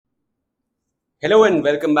Hello and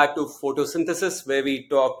welcome back to Photosynthesis, where we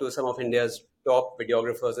talk to some of India's top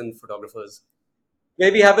videographers and photographers. Today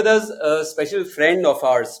we have with us a special friend of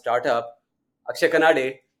our startup, Akshay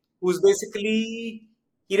Kanade, who's basically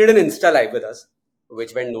he did an Insta live with us,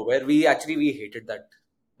 which went nowhere. We hated that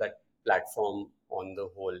platform on the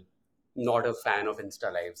whole. Not a fan of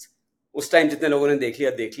Insta lives. उस time जितने लोगों ने देख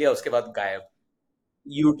लिया उसके बाद गायब.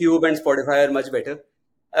 YouTube and Spotify are much better.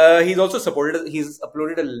 He's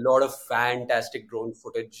uploaded a lot of fantastic drone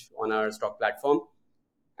footage on our stock platform,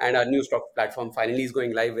 and our new stock platform finally is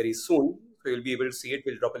going live very soon. So you'll be able to see it.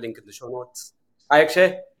 We'll drop a link in the show notes. Hi,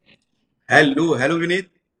 Akshay. Hello, Vineet,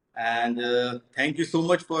 and thank you so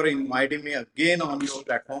much for inviting me again on your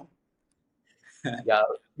platform. Yeah,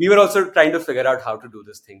 we were also trying to figure out how to do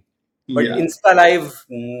this thing, but Yeah, Insta Live,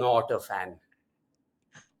 not a fan.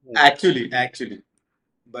 actually,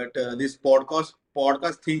 but this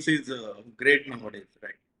podcast things is great nowadays,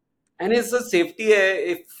 right? And it's a safety.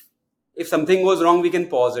 If something goes wrong, we can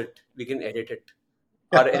pause it. We can edit it.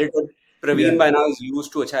 Our editor Yeah, Praveen by now is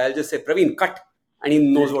used to. I'll just say Praveen, cut, and he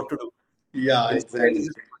knows what to do. yeah, Instead, there's exactly.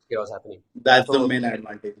 just too much chaos happening. That's the So main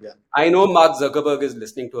advantage. Yeah. I know Mark Zuckerberg is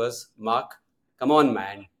listening to us. Mark, come on,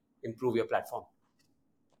 man, improve your platform.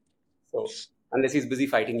 So unless he's busy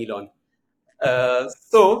fighting Elon.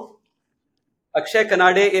 So Akshay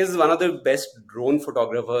Kanade is one of the best drone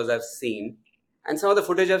photographers I've seen, and some of the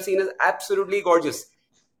footage I've seen is absolutely gorgeous.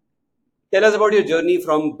 Tell us about your journey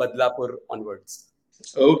from Badlapur onwards.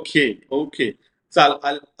 Okay. So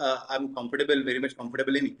I'm comfortable, very much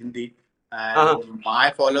comfortable in Hindi, and Uh-huh.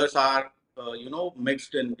 my followers are,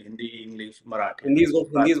 mixed in Hindi, English, Marathi. Hindi is So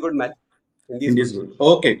good. Hindi is good, man. Hindi is Hindi good. is good.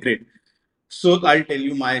 Okay, great. So I'll tell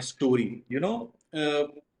you my story.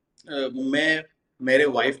 मैं मेरे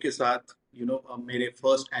wife के साथ मेरे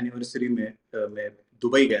first anniversary में मैं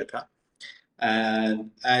Dubai गया था and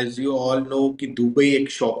as you all know कि दुबई एक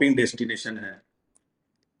शॉपिंग डेस्टिनेशन है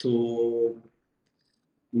तो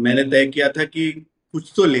मैंने तय किया था कि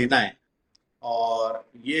कुछ तो लेना है और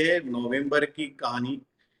ये है नवंबर की कहानी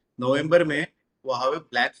नवंबर में वहां पे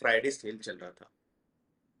ब्लैक फ्राइडे सेल चल रहा था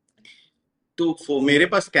तो मेरे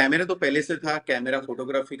पास कैमरा तो पहले से था कैमरा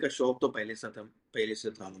फोटोग्राफी का शौक तो पहले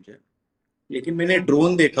से था मुझे लेकिन मैंने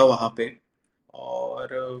ड्रोन देखा वहां पे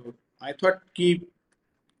और आई थॉट कि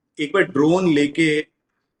एक बार ड्रोन लेके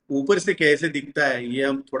ऊपर से कैसे दिखता है ये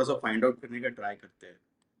हम थोड़ा सा फाइंड आउट करने का ट्राई करते हैं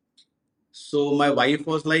so my wife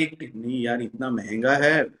was like नहीं यार इतना महंगा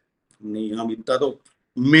है नहीं हम इतना तो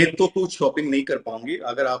मैं तो कुछ शॉपिंग नहीं कर पाऊंगी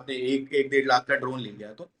अगर आपने एक एक 1.5 लाख का ड्रोन ले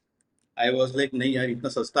लिया तो आई वॉज लाइक नहीं यार इतना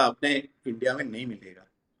सस्ता आपने इंडिया में नहीं मिलेगा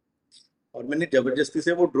और मैंने जबरदस्ती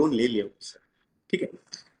से वो ड्रोन ले लिया उससे ठीक है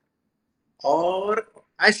और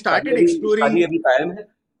आई स्टार्टेड शादी एक्सप्लोरिंग अभी कायम है.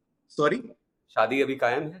 सॉरी शादी अभी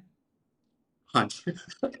कायम है. हाँ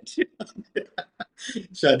जी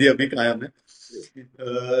शादी अभी कायम है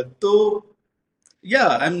तो yeah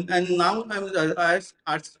and now I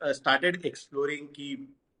started exploring कि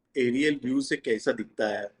एरियल व्यू से कैसा दिखता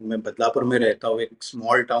है मैं बदलापुर में रहता हूँ एक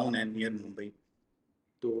स्मॉल टाउन है नियर मुंबई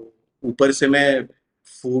तो ऊपर से मैं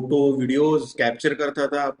फोटो वीडियोस कैप्चर करता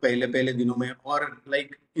था पहले पहले दिनों में और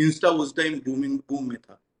लाइक इंस्टा उस टाइम बूम में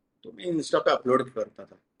था तो मैं इंस्टा पे अपलोड करता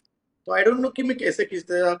था तो आई डोंट नो कि मैं कैसे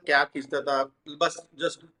खींचता था क्या खींचता था बस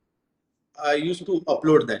just I use to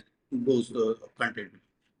upload that those content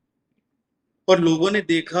और लोगों ने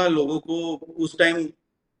देखा लोगों को उस टाइम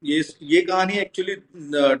ये कहानी एक्चुअली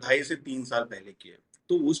 2.5 से 3 साल पहले की है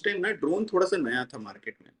तो उस टाइम ना ड्रोन थोड़ा सा नया था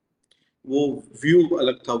मार्केट में वो व्यू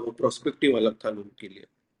अलग था वो प्रोस्पेक्टिव अलग था लोगों के लिए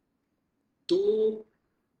तो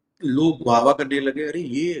लोग वाह वाह करने लगे अरे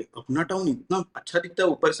ये अपना टाउन इतना अच्छा दिखता है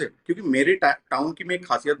ऊपर से क्योंकि मेरे टाउन की मैं एक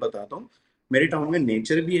खासियत बताता हूँ मेरे टाउन में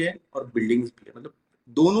नेचर भी है और बिल्डिंग्स भी है मतलब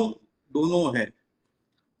दोनों दोनों है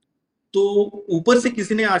तो ऊपर से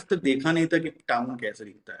किसी ने आज तक देखा नहीं था कि टाउन कैसे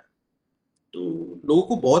दिखता है तो लोगों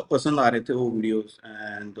को बहुत पसंद आ रहे थे वो वीडियोस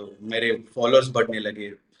एंड मेरे फॉलोअर्स बढ़ने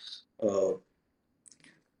लगे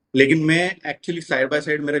लेकिन मैं एक्चुअली साइड बाय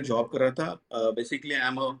साइड मेरा जॉब कर रहा था basically I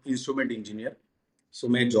am a instrument engineer so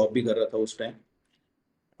मैं जॉब भी कर रहा था उस टाइम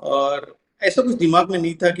और ऐसा कुछ दिमाग में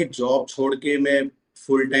नहीं था कि जॉब छोड़ के मैं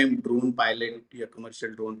फुल टाइम ड्रोन पायलट या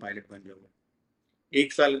कमर्शियल ड्रोन पायलट बन जाऊंगा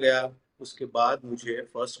 1 साल गया उसके बाद मुझे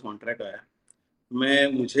फर्स्ट कॉन्ट्रैक्ट आया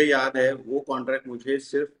मैं मुझे याद है वो कॉन्ट्रैक्ट मुझे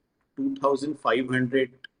सिर्फ 2500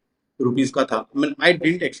 रुपीज का था मैं आई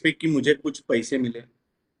डिडंट एक्सपेक्ट कि मुझे कुछ पैसे मिले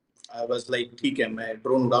आई वाज लाइक ठीक है मैं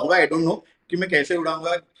ड्रोन उड़ाऊंगा आई डोंट नो कि मैं कैसे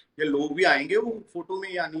उड़ाऊंगा या लोग भी आएंगे वो फोटो में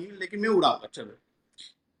या नहीं लेकिन मैं उड़ाऊंगा चलो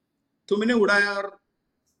तो मैंने उड़ाया और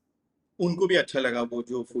उनको भी अच्छा लगा वो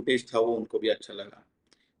जो फुटेज था वो उनको भी अच्छा लगा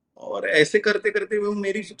और ऐसे करते करते वो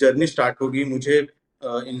मेरी जर्नी स्टार्ट हो गई मुझे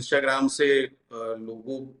इंस्टाग्राम से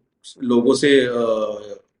लोगों लोगों से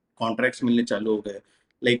कॉन्ट्रैक्ट्स मिलने चालू हो गए।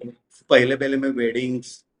 लाइक पहले पहले मैं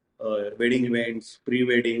वेडिंग इवेंट्स, प्री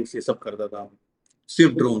वेडिंग्स ये सब करता था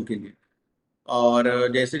सिर्फ ड्रोन के लिए।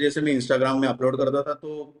 और जैसे जैसे मैं इंस्टाग्राम में अपलोड करता था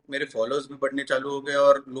तो मेरे फॉलोअर्स भी बढ़ने चालू हो गए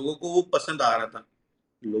और लोगों को वो पसंद आ रहा था।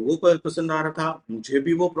 लोगों को पसंद आ रहा था, मुझे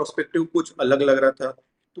भी वो प्रोस्पेक्टिव कुछ अलग लग रहा था,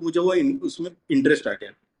 तो मुझे वो उसमें इंटरेस्ट आ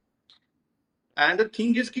गया। एंड द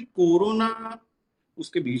थिंग इज कि कोरोना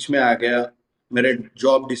उसके बीच में आ गया, मेरा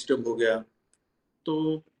जॉब डिस्टर्ब हो गया।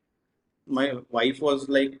 तो माय वाइफ वाज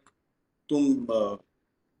लाइक, तुम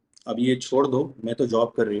अब ये छोड़ दो, मैं तो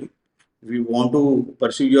जॉब कर रही हूँ, we want to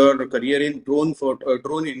pursue your career in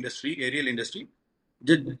drone industry, aerial industry,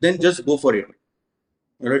 then just go for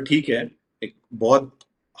it. ठीक है। एक बहुत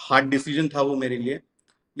हार्ड डिसीजन था वो मेरे लिए,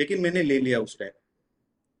 लेकिन मैंने ले लिया उस टाइम।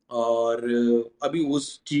 और अभी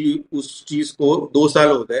उस चीज को 2 साल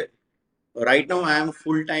हो गए। Right now I am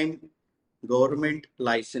full time government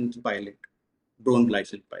licence pilot, drone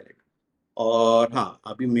licence pilot. और हाँ,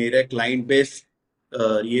 अभी मेरे client base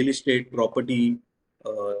real estate, property,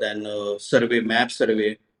 then सर्वे, मैप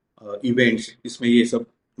सर्वे, इवेंट्स, इसमें ये सब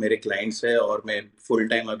मेरे क्लाइंट्स है और मैं फुल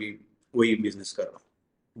टाइम अभी वही बिजनेस कर रहा हूँ।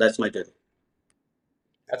 That's my journey.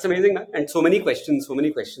 That's amazing, man. And so many questions, so many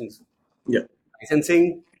questions. या Licensing,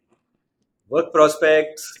 work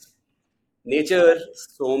prospects, nature,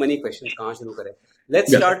 so many questions. कहाँ शुरू करें?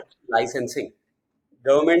 Let's या start licensing.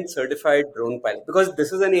 Government certified drone pilot, because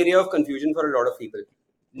this is an area of confusion for a lot of people.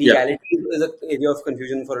 या Legality is an area of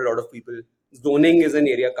confusion for a lot of people. Zoning is an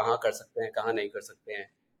area कहाँ कर सकते हैं, कहाँ नहीं कर सकते हैं.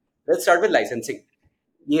 Let's start with licensing.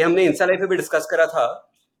 ये हमने Insta Live पे भी डिस्कस करा था.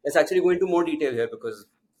 Let's actually go into more detail here because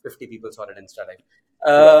 50 people saw it on Insta Live.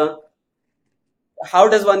 या How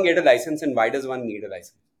does one get a license and why does one need a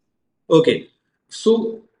license? Okay. सो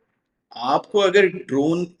आपको अगर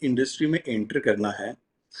drone industry में enter करना है,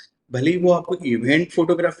 भले ही वो आपको event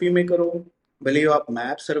photography में करो, भले ही आप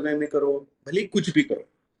मैप सर्वे में करो, भले ही कुछ भी करो,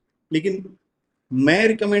 लेकिन मैं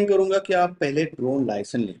रिकमेंड करूंगा कि आप पहले ड्रोन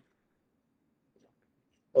लाइसेंस लें।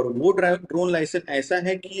 और वो ड्रोन लाइसेंस ऐसा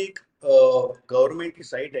है कि एक गवर्नमेंट की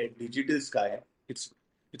साइट है, digital sky. It's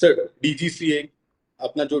it's a DGCA,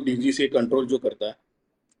 अपना जो डीजीसीए कंट्रोल जो करता है,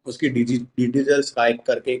 उसकी डिजिटल स्काई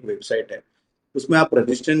करके एक वेबसाइट है। उसमें आप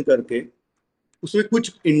रजिस्ट्रेशन करके, उसमें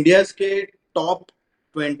कुछ इंडिया के टॉप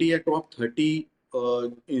 20 या टॉप 30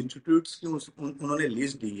 इंस्टीट्यूट्स की उन्होंने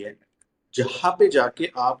लिस्ट दी है, जहाँ पे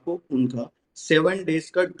जाके आपको उनका 7 डेज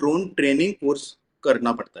का ड्रोन ट्रेनिंग कोर्स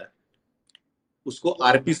करना पड़ता है। उसको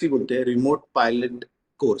आरपीसी बोलते हैं, रिमोट पायलट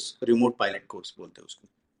कोर्स बोलते हैं उसको।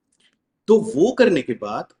 तो वो करने के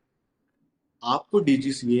बाद आपको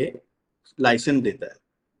डीजीसीए लाइसेंस देता है।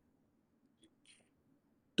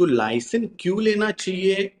 तो लाइसेंस क्यों लेना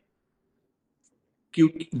चाहिए?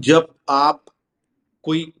 क्योंकि जब आप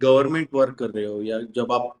कोई गवर्नमेंट वर्क कर रहे हो या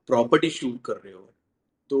जब आप प्रॉपर्टी शूट कर रहे हो,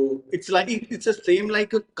 तो it's same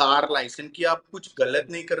like a car licence, कि आप कुछ गलत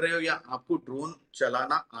नहीं कर रहे हो या आपको ड्रोन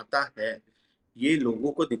चलाना आता है, ये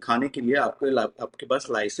लोगों को दिखाने के लिए आपके पास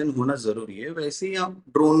लाइसेंस होना जरूरी है। वैसे ही आप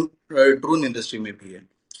ड्रोन इंडस्ट्री में भी है।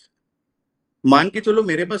 मान के चलो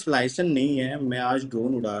मेरे पास लाइसेंस नहीं है, मैं आज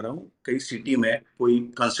ड्रोन उड़ा रहा हूँ कई सिटी में, कोई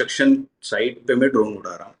कंस्ट्रक्शन साइट पे मैं ड्रोन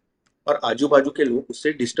उड़ा रहा हूँ, और आजू बाजू के लोग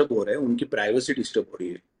उससे डिस्टर्ब हो रहे हैं, उनकी प्राइवेसी डिस्टर्ब हो रही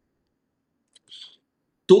है।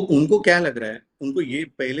 तो उनको क्या लग रहा है, उनको ये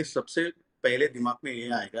पहले सबसे पहले दिमाग में ये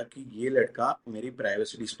आएगा कि ये लड़का मेरी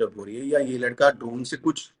प्राइवेसी डिस्टर्ब हो रही है, या ये लड़का ड्रोन से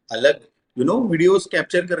कुछ अलग वीडियोस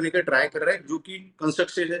कैप्चर करने का ट्राई कर रहा है जो कि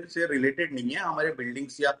कंस्ट्रक्शन से रिलेटेड नहीं है, हमारे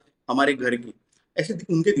बिल्डिंग्स या हमारे घर की। ऐसे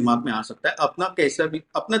उनके दिमाग में आ सकता है। अपना कैसा भी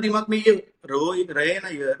अपना दिमाग में ये रहे ना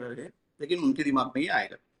ये रहे, लेकिन उनके दिमाग में ये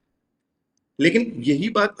आएगा। लेकिन यही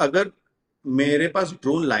बात अगर मेरे पास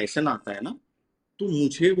ड्रोन लाइसेंस आता है ना, तो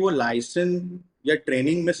मुझे वो लाइसेंस या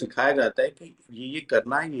ट्रेनिंग में सिखाया जाता है कि ये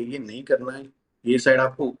करना है, ये नहीं करना है, ये साइड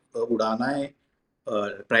आपको उड़ाना है,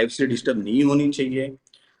 प्राइवेसी डिस्टर्ब नहीं होनी चाहिए।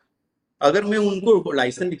 अगर मैं उनको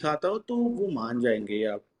लाइसेंस दिखाता हूँ तो वो मान जाएंगे,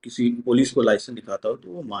 या किसी पुलिस को लाइसेंस दिखाता हूँ तो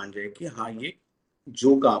वो मान जाए कि हाँ, ये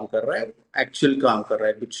जो काम कर रहा है एक्चुअल काम कर रहा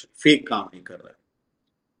है, कुछ फेक काम नहीं कर रहा है।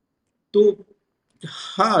 तो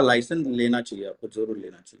हाँ, लाइसेंस लेना चाहिए, आपको जरूर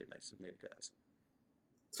लेना चाहिए लाइसेंस मेरे ख्याल से।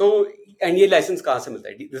 So, and ये license कहाँ से मिलता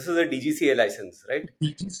है? This is a DGCA license, right?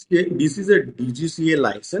 This is a DGCA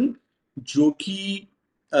licence, जो कि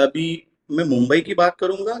अभी मैं मुंबई की बात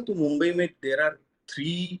करूंगा तो मुंबई में there are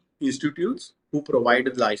 3 institutes who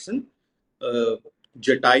provide licence.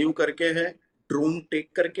 Jatayu करके है, ड्रोन टेक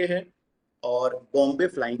करके है, और बॉम्बे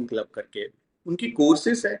फ्लाइंग क्लब करके है। उनकी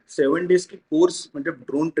कोर्सेस है, 7 डेज की कोर्स, मतलब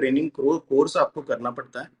ड्रोन ट्रेनिंग कोर्स आपको करना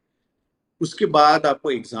पड़ता है। उसके बाद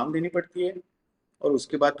आपको एग्जाम देनी पड़ती है, और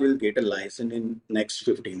उसके बाद will get a licence in next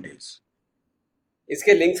 15 days.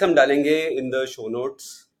 इसके लिंक्स हम डालेंगे in the show notes,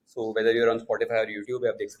 so whether you are on Spotify और यूट्यूब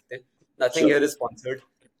आप देख सकते हैं. Nothing Sure, here is sponsored.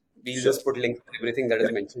 We'll sure. Just put links for everything that Yeah.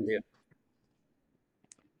 Is mentioned here.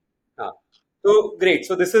 हाँ, तो great.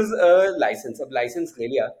 So this is a licence. अब licence ले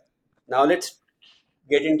लिया. Now let's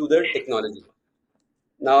get into the technology.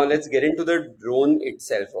 Now let's get into the drone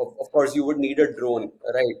itself. Of course, you would need a drone,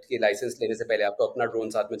 right? कि license लेने से पहले आपको अपना drone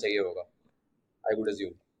साथ में चाहिए होगा. I would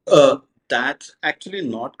assume. Uh, that's actually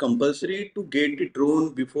not compulsory to get the drone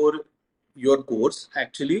before your course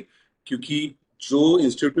actually, क्योंकि जो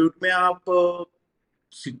इंस्टीट्यूट में आप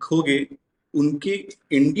सीखोगे उनके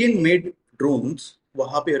इंडियन मेड ड्रोन्स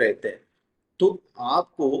वहां पे रहते हैं, तो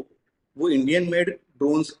आपको वो इंडियन मेड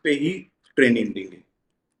ड्रोन्स पे ही ट्रेनिंग देंगे.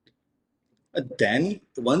 Then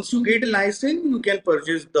once you get a license, you can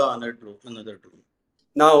purchase the another drone.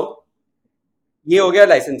 Now ये हो गया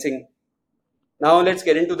licensing. Now let's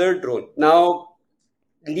get into the drone. Now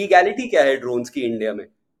legality क्या है drones की इंडिया में?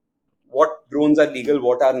 What drones are legal?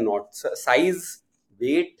 What are not? Size,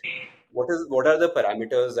 weight. What are the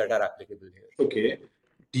parameters that are applicable here? Okay,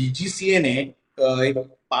 DGCA ने एक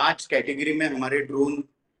 5 category में हमारे drone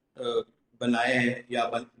बनाए हैं या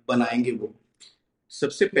बनाएंगे वो.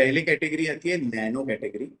 सबसे पहले कैटेगरी आती है नैनो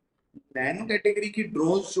कैटेगरी. नैनो कैटेगरी की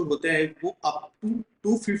ड्रोन्स जो होते हैं वो अप टू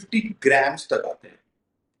 250 ग्राम्स तक आते हैं.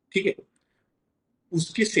 ठीक है.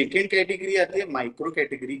 उसकी सेकेंड कैटेगरी आती है माइक्रो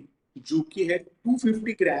कैटेगरी, जो कि है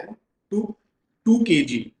 250 ग्राम टू 2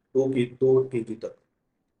 kg, 2 kg तक.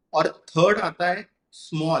 और थर्ड आता है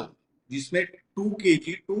स्मॉल, जिसमें 2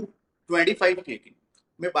 kg टू 25 kg.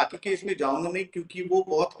 मैं बाकी के इसमें जाऊंगा नहीं क्योंकि वो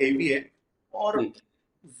बहुत हेवी है और Hmm.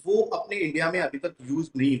 वो अपने इंडिया में अभी तक यूज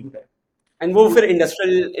नहीं हो रहा And वो है. फिर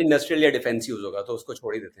इंडस्ट्रियल या डिफेंस यूज होगा तो उसको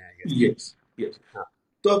छोड़ ही देते हैं आई गेस. Yes, yes. हाँ.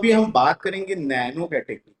 तो अभी हम बात करेंगे नैनो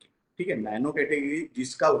कैटेगरी की. ठीक है, नैनो कैटेगरी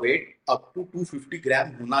जिसका वेट अप टू 250 ग्राम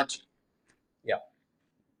होना चाहिए. या.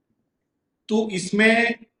 तो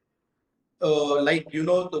इसमें like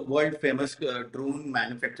the world famous drone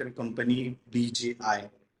manufacturing company DJI,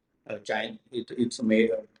 China, it's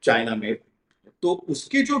made China made. तो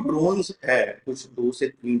उसके जो ड्रोन्स है, कुछ 2 से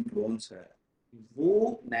 3 ड्रोन्स है,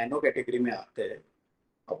 वो नैनो कैटेगरी में आते हैं.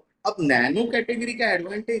 अब नैनो कैटेगरी का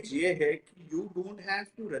एडवांटेज ये है कि you don't have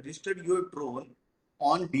to register your drone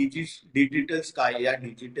on Digital Sky या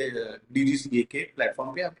डीजीसीए के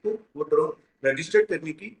प्लेटफॉर्म पे. आपको वो ड्रोन रजिस्टर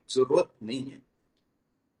करने की जरूरत नहीं है.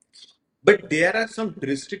 But there are some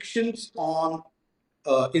restrictions on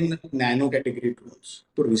in nano category drones.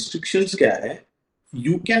 तो restrictions क्या है?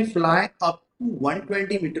 You can fly up to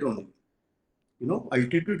 120 meter only.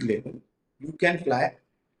 Altitude level. You can fly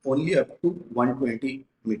only up to 120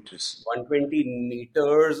 meters. 120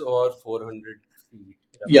 meters or 400 feet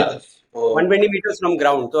roughly. Yeah. Uh, 120 meters from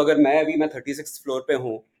ground. तो अगर मैं 36th floor पे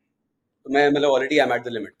हूँ तो मैं मतलब already I am at the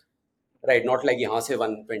limit, right? Not like यहाँ से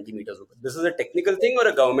 120 meters ऊपर. This is a technical thing और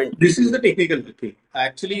a government this is the technical thing.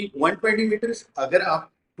 Actually, 120 meters अगर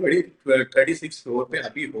आप 36 फ्लोर पे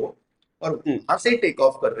अभी हो और थिंग. वहां से टेक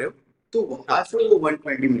ऑफ कर रहे हो, तो वहां हाँ. से वो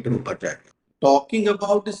 120 मीटर ऊपर जाएगा. Talking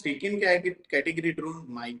about the second category drone,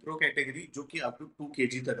 micro category, जो कि अप टू 2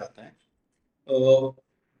 kg तक आता है.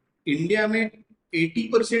 इंडिया में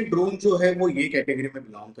 80% ड्रोन जो है वो ये कैटेगरी में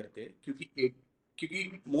बिलोंग करते हैं,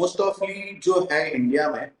 क्योंकि मोस्ट ऑफली जो है इंडिया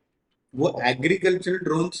में वो एग्रीकल्चर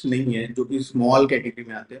ड्रोन्स नहीं है, जो कि स्मॉल कैटेगरी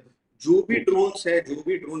में आते हैं. जो भी ड्रोन्स है, जो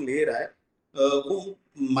भी ड्रोन ले रहा है वो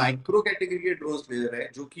माइक्रो कैटेगरी के ड्रोन्स ले रहा है,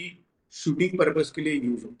 जो कि शूटिंग पर्पस के लिए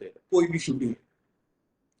यूज होते हैं, कोई भी शूटिंग.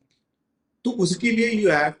 तो उसके लिए you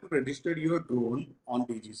have to register your drone on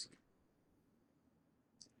DGC.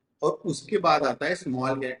 और उसके बाद आता है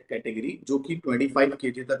स्मॉल कैटेगरी, जो कि 25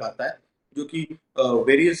 kg तक आता है, जो कि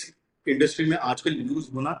वेरियस इंडस्ट्री में आजकल यूज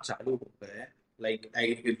होना चालू हो गया है, लाइक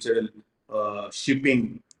एग्रीकल्चरल, शिपिंग,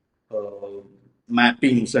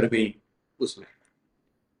 मैपिंग, सर्वे, उसमें.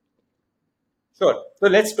 श्योर. तो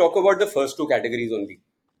let's talk about the first two categories only,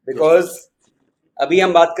 because अभी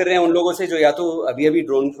हम बात कर रहे हैं उन लोगों से जो या तो अभी अभी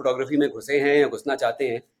ड्रोन फोटोग्राफी में घुसे हैं या घुसना चाहते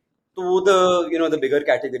हैं. तो वो the bigger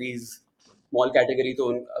categories, small category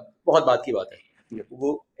तो बहुत बात की बात है.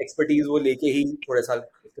 वो एक्सपर्टीज वो लेके ही थोड़े साल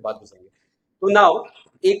उसके बाद घुसेंगे. तो नाउ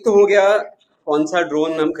एक तो हो गया कौन सा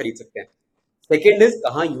ड्रोन हम खरीद सकते हैं. सेकेंड इज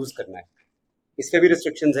कहाँ यूज करना है. इस पे भी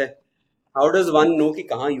रिस्ट्रिक्शंस है. हाउ डज वन नो कि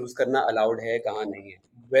कहाँ यूज करना अलाउड है कहाँ नहीं है.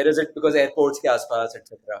 Where is it, because airports के आसपास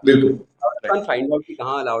एक्सेट्रा. बिल्कुल. How does one find out कि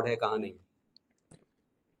कहाँ अलाउड है कहाँ नहीं.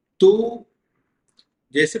 तो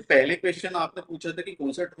जैसे पहले क्वेश्चन आपने पूछा था कि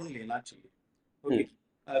कौन सा ड्रोन लेना चाहिए. ओके.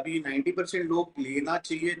 अभी 90% लोग लेना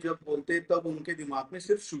चाहिए जब बोलते हैं, तब उनके दिमाग में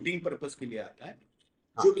सिर्फ शूटिंग पर्पस के लिए आता है,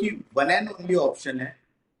 जो कि वन एंड ओनली ऑप्शन है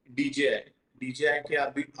डीजेआई. DJI के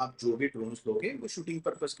आप जो भी ड्रोन्स लोगे वो शूटिंग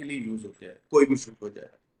पर्पस के लिए यूज होते हैं, कोई भी शूट हो जाए।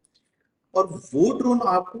 और वो ड्रोन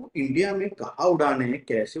आपको इंडिया में कहाँ उड़ाने हैं,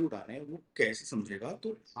 कैसे उड़ाने हैं, वो कैसे समझेगा,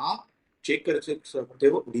 तो आप चेक कर सकते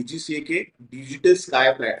हो DGCA के डिजिटल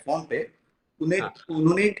स्काई प्लेटफॉर्म पे। उन्हें हाँ।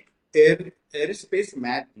 उन्होंने एक एयर स्पेस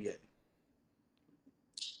मैप दिया है।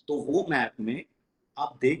 तो वो मैप में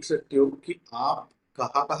आप देख सकते हो कि आप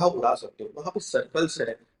कहाँ कहाँ उड़ा सकते हो। वहां पे सर्कल्स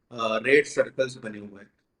है, रेड सर्कल्स बने हुए हैं।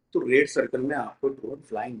 तो रेड सर्कल में आपको ड्रोन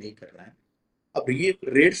फ्लाइंग नहीं करना है। अब ये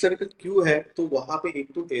रेड सर्कल क्यों है, तो वहां पे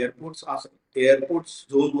एक तो एयरपोर्ट्स आ सकते, एयरपोर्ट्स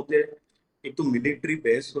जोन होते हैं, एक तो मिलिट्री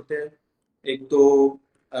बेस होते हैं, एक तो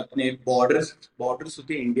अपने बॉर्डर्स बॉर्डर्स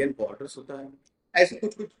होते हैं, इंडियन बॉर्डर्स होता है। ऐसे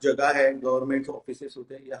कुछ कुछ जगह है, गवर्नमेंट ऑफिसेस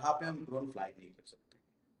होते हैं, यहाँ पे हम ड्रोन फ्लाई नहीं कर सकते।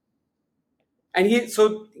 एंड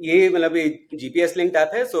ये मतलब ये जीपीएस लिंक्ड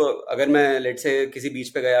ऐप है, सो अगर मैं लेट से किसी बीच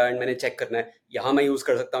पे गया एंड मैंने चेक करना है यहाँ मैं यूज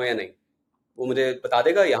कर सकता हूँ या नहीं, वो मुझे बता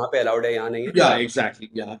देगा यहाँ पे अलाउड है यहाँ नहीं है। या एग्जैक्टली,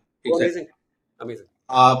 या वो एग्जैक्टली। अमेजिंग। अमेजिंग।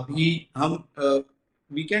 अभी हम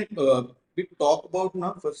we can we talk about ना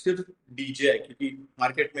फर्स्ट सिर्फ DJI, क्योंकि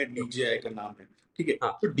मार्केट में DJI का नाम है। ठीक है,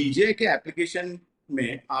 हाँ। तो DJI के एप्लीकेशन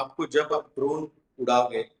में आपको जब आप ड्रोन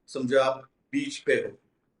उड़ाओगे, समझो आप बीच पे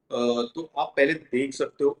हो, तो आप पहले देख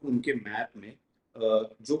सकते हो उनके मैप में,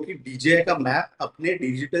 जो कि DJI का मैप अपने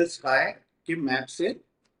डिजिटल स्काई के मैप से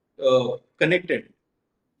कनेक्टेड।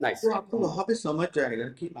 नाइस। तो आपको वहां पे समझ जाएगा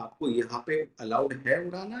कि आपको यहाँ पे अलाउड है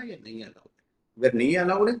उड़ाना या नहीं अलाउड है। अगर नहीं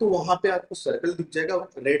अलाउड है तो वहां पे आपको सर्कल दिख जाएगा,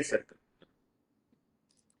 रेड सर्कल।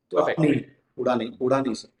 तो आप परफेक्ट। नहीं उड़ा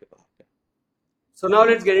नहीं सकते वहां पे। So now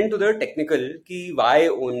let's get into the technical कि why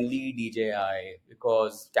only DJI,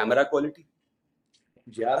 because camera quality.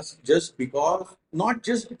 Just because, not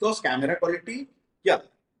just because camera quality, या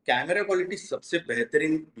कैमरा क्वालिटी सबसे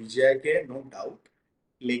बेहतरीन DJI के, नो डाउट।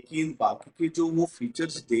 लेकिन बाकी के जो वो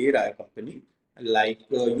फीचर्स दे रहा है कंपनी, लाइक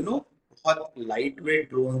बहुत लाइट वेट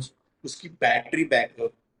ड्रोन्स, उसकी बैटरी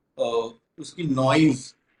बैकअप, उसकी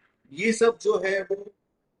नॉइज, ये सब जो है वो,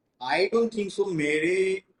 आई डोंट थिंक सो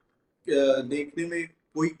मेरे देखने में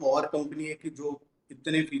कोई और कंपनी है कि जो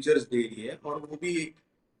इतने फीचर्स दे रही है, और वो भी एक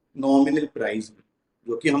नॉमिनल प्राइस में,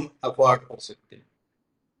 जो कि हम अफोर्ड कर सकते हैं।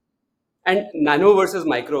 एंड नैनो वर्सेस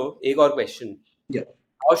माइक्रो, एक और क्वेश्चन, या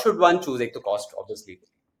हाउ शुड वन चूज? एक तो cost obviously,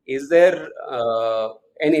 is there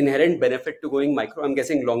an inherent benefit to going micro? I'm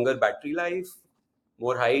guessing longer battery life,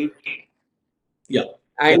 more height, या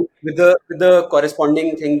या and with the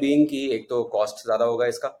corresponding thing being कि एक तो cost ज़्यादा होगा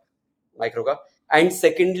इसका माइक्रो का, and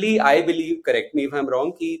secondly I believe, correct me if I am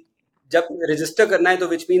wrong, कि जब रजिस्टर करना है तो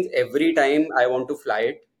which means every time I want to fly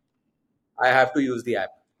it I have to use the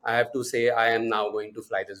app, I have to say I am now going to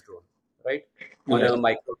fly this drone, right? On a right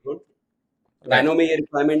micro drone. Right. Nano में ये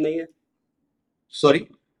requirement नहीं है। Sorry.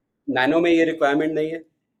 Nano में ये requirement नहीं है।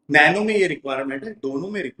 Nano में ये रिक्वायरमेंट है, दोनों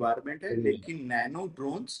में रिक्वायरमेंट है, दोनों में। लेकिन नैनो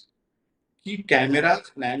ड्रोन्स की कैमरा,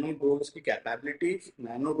 नैनो ड्रोन्स की कैपेबिलिटीज,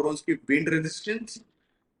 नैनो ड्रोन्स की विंड रेजिस्टेंस,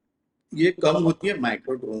 ये कम होती है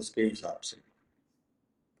माइक्रो ड्रोन्स के हिसाब से।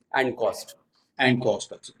 And cost. And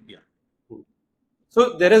cost also, या सो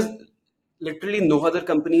there is literally no other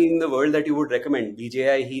company in the world that you would recommend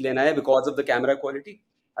DJI ही लेना है because of the camera quality?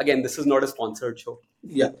 Again, this is not a sponsored show.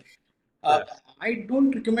 या Yeah. I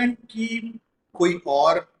don't recommend कि कोई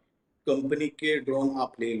और company के drone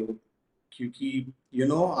आप ले लो, क्योंकि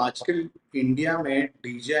आजकल इंडिया में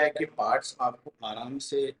DJI के पार्ट्स आपको आराम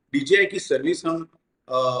से, DJI की सर्विस हम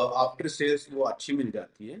आफ्टर सेल्स वो अच्छी मिल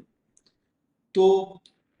जाती है। तो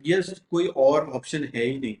यस, कोई और ऑप्शन है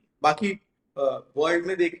ही नहीं। बाकी वर्ल्ड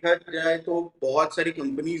में देखा जाए तो बहुत सारी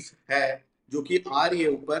कंपनीज है जो कि आ रही है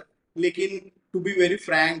ऊपर, लेकिन to be very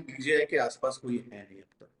Frank DJI के आसपास कोई है नहीं अब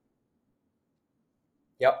तक।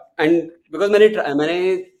 Yeah, and because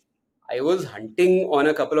मैंने I was hunting on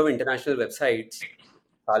a couple of international websites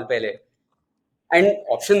साल पहले, एंड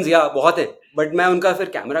ऑप्शंस या बहुत है, बट मैं उनका फिर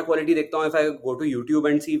कैमरा क्वालिटी देखता हूँ, if I go to YouTube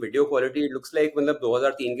and C video quality, it looks like मतलब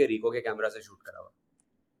 2003 के रिको के कैमरा से शूट करा हुआ।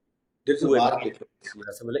 There's a to vast MP difference.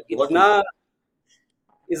 पूरा से, मतलब बहुत इतना, difference.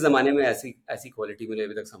 इस जमाने में ऐसी ऐसी क्वालिटी मुझे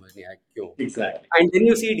अभी तक समझ नहीं आया क्यों। Exactly. And then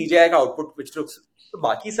you see DJI का आउटपुट व्हिच लुक्स, तो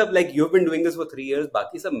बाकी सब like you have been doing this for 3 years,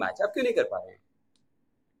 बाकी सब मैच अप क्यों नहीं कर पा रहे हैं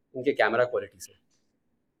उनके कैमरा क्वालिटी से?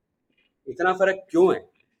 इतना फर्क क्यों है?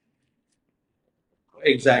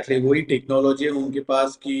 Exactly exactly. वही टेक्नोलॉजी है उनके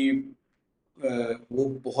पास कि वो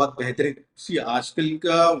बहुत बेहतरीन सी, आजकल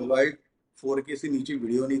का वर्ल्ड 4K से नीचे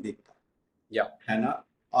वीडियो नहीं देखता, या है ना।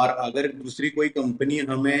 और अगर दूसरी कोई कंपनी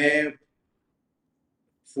हमें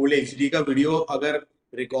फुल HD का वीडियो अगर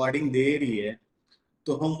रिकॉर्डिंग दे रही है,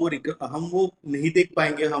 तो हम वो नहीं देख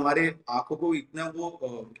पाएंगे। हमारे आंखों को इतना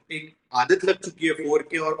वो एक आदत लग चुकी है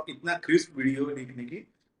 4K और इतना क्रिस्प वीडियो देखने की,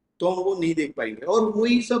 तो हम वो नहीं देख पाएंगे। और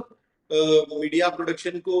वही सब मीडिया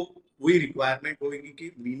प्रोडक्शन को वही रिक्वायरमेंट होगी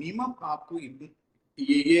कि मिनिमम आपको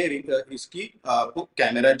ये इसकी आपको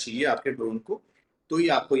कैमरा चाहिए आपके ड्रोन को, तो ही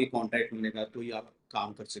आपको ये कॉन्ट्रैक्ट मिलेगा, तो ही आप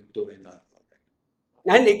काम कर सकते हो इन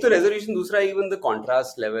एंड एक तो रेजोल्यूशन, दूसरा even the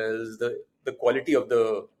contrast levels, the quality of the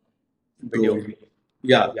video. Drone.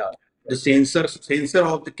 या yeah. The sensor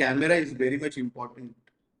of the camera is very much important.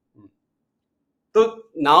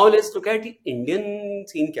 तो now let's look at Indian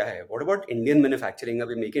scene क्या है. What about Indian manufacturing?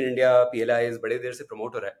 अभी Make in India PLI बड़े देर से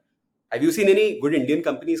promote हो रहा है. Have you seen any good Indian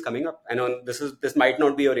companies coming up? I know this might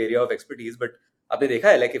not be your area of expertise, but आपने देखा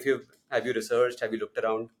है, like if you have you researched, have you looked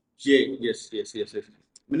around? ये yes yes yes yes.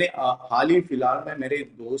 मैंने हाल ही फिलहाल में मेरे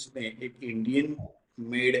दोस्त ने एक इंडियन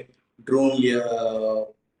मेड ड्रोन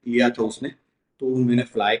लिया था उसने. तो मैंने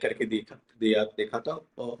फ्लाई करके देखा था.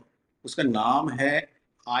 उसका नाम है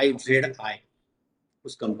IZI,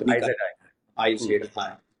 उस कंपनी आई का. जेड IZI.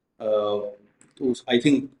 तो आई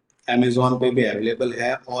थिंक अमेजोन पे भी अवेलेबल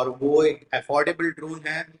है, और वो एक अफोर्डेबल ड्रोन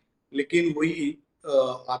है. लेकिन वही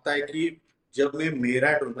आता है कि जब मैं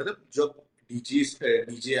मेरा ड्रोन, मतलब जब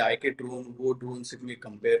DJI के ड्रोन, वो ड्रोन से मैं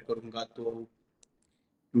कंपेयर करूंगा, तो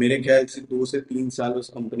मेरे ख्याल से 2 से 3 साल उस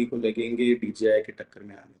कंपनी को लगेंगे DJI के टक्कर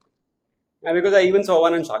में आने को. Yeah, because I even saw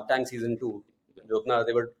one on Shark Tank season 2. जो अपना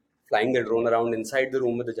they were flying their drone around inside the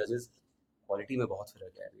room with the judges. Quality में बहुत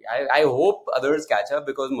फर्क है. I hope others catch up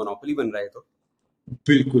because monopoly बन रहा है तो.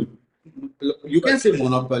 बिल्कुल. मतलब you But can say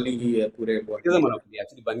monopoly ही है पूरे it is वर्ल्ड a में. monopoly.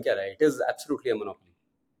 Actually बन क्या रहा है? It is absolutely a monopoly.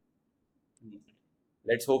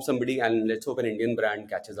 Let's hope somebody, and let's hope an Indian brand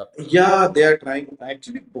catches up. या दे आर ट्राइंग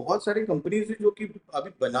एक्चुअली. बहुत सारी कंपनीज है जो कि अभी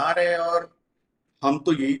बना रहे हैं, और हम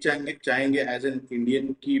तो यही चाहेंगे एज एन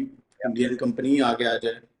इंडियन की Yeah. इंडियन कंपनी आगे आ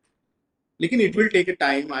जाए. लेकिन it will take a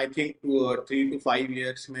time, I think 3 to 5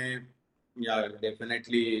 years में. या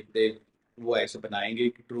डेफिनेटली दे वो ऐसे बनाएंगे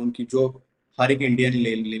कि ड्रोन की जो हर एक इंडियन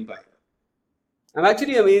ले ले पाए. I'm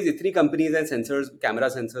actually amazed. इतनी companies and sensors,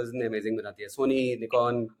 camera sensors ने amazing बनाती है. Sony,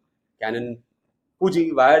 Nikon, Canon, Fuji.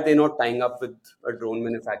 Why are they not tying up with a drone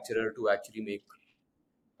manufacturer to actually make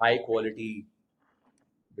high quality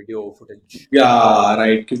video footage? Yeah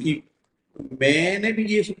right. क्योंकि मैंने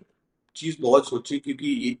भी ये चीज बहुत सोची,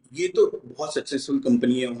 क्योंकि ये तो बहुत सक्सेसफुल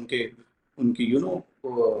कंपनी है उनके उनकी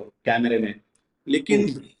कैमरे में. लेकिन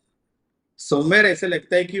समवेयर ऐसे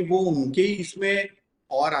लगता है कि वो उनके ही इसमें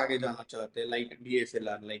और आगे जाना चाहते हैं. लाइक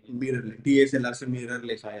DSLR, लाइक DSLR से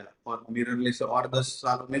मिररलेस आया, और मिररलेस से और 10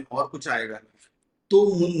 सालों में और कुछ आएगा. तो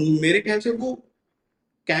मेरे ख्याल से वो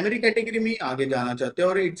कैमरे कैटेगरी में ही आगे जाना चाहते हैं,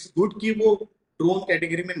 और इट्स गुड कि वो ड्रोन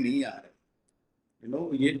कैटेगरी में नहीं आ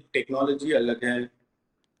रहे. ये टेक्नोलॉजी अलग है.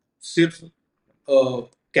 सिर्फ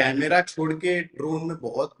कैमरा छोड़ के ड्रोन में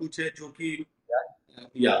बहुत कुछ है जो कि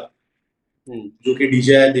या Hmm. जो कि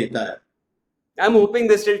DJI देता है. I'm hoping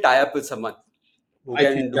they still tie up with someone who I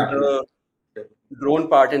can थिंक. do the drone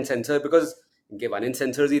part and sensor, because इनके 1 inch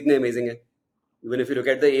sensors ही इतने amazing है. Even if you look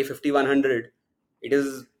at the A5100, it is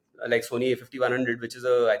like Sony A5100, which is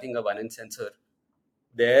I think a 1 inch sensor.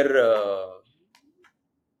 Their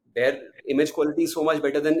their image quality is so much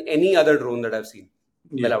better than any other drone that I've seen.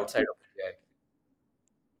 Well, outside of India.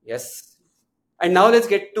 Yes. And now let's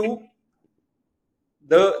get to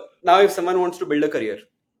now if someone wants to build a career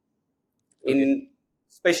in,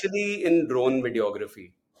 especially in drone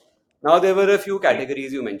videography. Now there were a few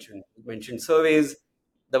categories you mentioned. You mentioned surveys.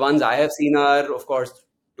 The ones I have seen are, of course,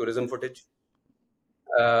 tourism footage.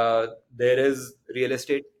 There is real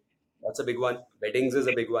estate. That's a big one. Weddings is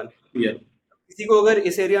a big one. या किसी को अगर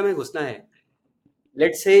इस area में घुसना है,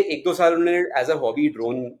 let's say 1-2 साल उन्होंने as a hobby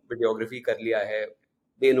drone videography कर लिया है,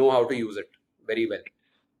 they know how to use it very well,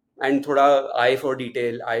 and थोड़ा eye for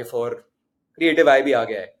detail, eye for creative eye भी आ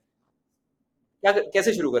गया है. क्या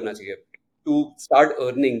कैसे शुरू करना चाहिए to start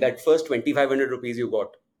earning that first 2500 rupees you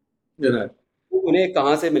got? Right. उन्हें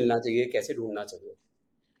कहाँ से मिलना चाहिए, कैसे ढूंढना चाहिए?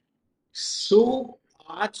 सो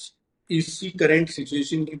आज इसी करंट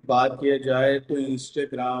सिचुएशन की बात किया जाए तो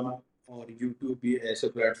इंस्टाग्राम और यूट्यूब भी ऐसे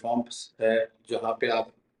प्लेटफॉर्म्स है जहाँ पे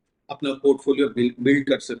आप अपना पोर्टफोलियो बिल्ड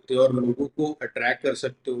कर सकते हो, और लोगों को अट्रैक्ट कर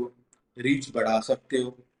सकते हो, रीच बढ़ा सकते हो.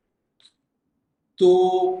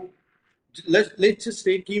 तो लेट्स जस्ट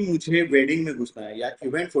से कि मुझे वेडिंग में घुसना है या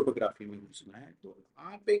इवेंट फोटोग्राफी में घुसना है, तो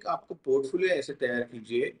आप आपको पोर्टफोलियो ऐसे तैयार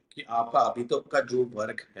कीजिए कि आपका अभी तक का जो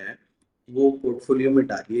वर्क है वो पोर्टफोलियो में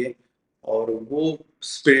डालिए, और वो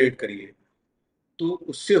स्प्रेड करिए. तो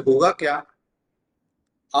उससे होगा क्या,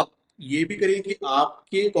 आप ये भी करिए कि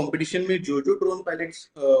आपके कंपटीशन में जो जो ड्रोन पायलट्स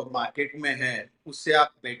मार्केट में है, उससे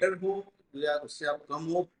आप बेटर हो या उससे आप कम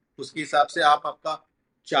हो, उसके हिसाब से आप आपका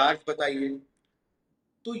चार्ज बताइए.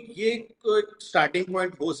 तो ये एक स्टार्टिंग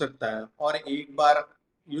पॉइंट हो सकता है. और एक बार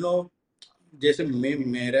यू नो जैसे मैं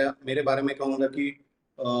मेरे बारे में कहूँगा कि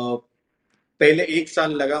पहले 1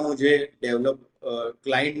 साल लगा मुझे डेवलप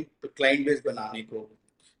क्लाइंट क्लाइंट बेस बनाने को।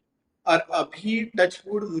 और अभी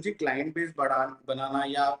टचवुड मुझे क्लाइंट बेस बनाना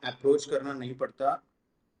या अप्रोच करना नहीं पड़ता,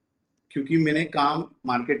 क्योंकि मैंने काम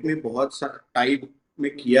मार्केट में बहुत सा टाइप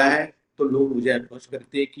में किया है। तो लोग मुझे अप्रोच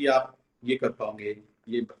करते हैं कि आप ये कर पाओगे,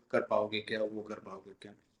 ये कर पाओगे क्या, वो कर पाओगे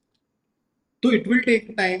क्या। तो इट विल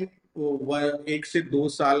टेक टाइम, 1 से 2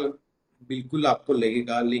 साल बिल्कुल आपको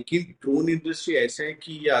लगेगा। लेकिन ड्रोन इंडस्ट्री ऐसा है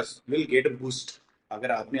कि यस विल गेट बूस्ट।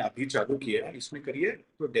 अगर आपने अभी चालू किया है इसमें करिए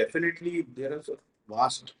तो डेफिनेटली देयर इज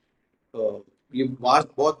वास्ट, ये वास्ट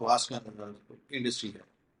बहुत वास्ट इंडस्ट्री है।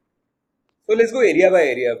 So let's go area by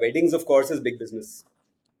area. Weddings, of course, is big business.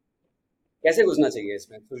 कैसे घुसना चाहिए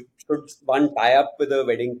इसमें? So should one tie up with a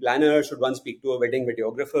wedding planner? Should one speak to a wedding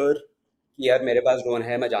videographer? कि यार मेरे पास drone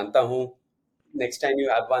है, मैं जानता हूँ. Next time you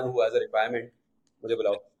have one who has a requirement, मुझे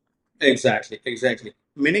बुलाओ. Exactly exactly.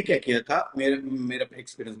 मैंने क्या किया था, मेरा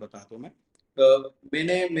एक्सपीरियंस बताता हूँ मैं।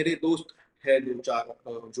 मैंने मेरे दोस्त है दो चार,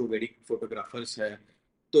 जो वेडिंग फोटोग्राफर्स है।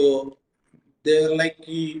 तो दे आर लाइक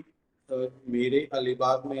कि अ, मेरे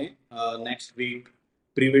अलीबाग में नेक्स्ट वीक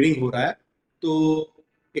प्री वेडिंग हो रहा है। तो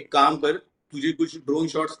एक काम कर, तुझे कुछ ड्रोन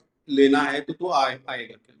शॉट्स लेना है तो तू आएगा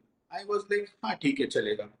क्या। आई वॉज लाइक हाँ ठीक है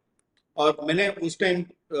चलेगा। और मैंने उस टाइम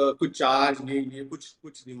कुछ चार्ज ये कुछ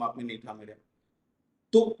कुछ दिमाग में नहीं था मेरे।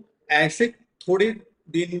 तो ऐसे थोड़े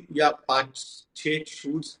दिन या 5-6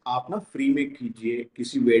 शूट्स आप ना फ्री में कीजिए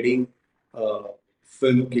किसी वेडिंग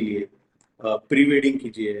फिल्म के लिए। प्री वेडिंग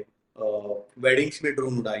कीजिए, वेडिंग्स में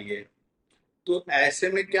ड्रोन उड़ाइए। तो ऐसे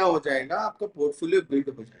में क्या हो जाएगा, आपका पोर्टफोलियो बिल्ड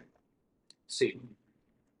हो जाएगा सेम।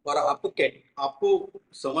 और आपको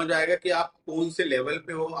समझ आएगा कि आप कौन से लेवल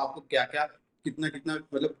पे हो, आपको क्या क्या कितना कितना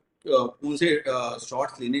मतलब कौन से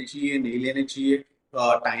शॉट्स लेने चाहिए नहीं लेने चाहिए,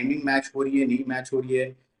 टाइमिंग मैच हो रही है नहीं मैच हो रही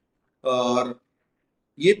है। और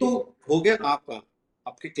ये तो हो गया आपका।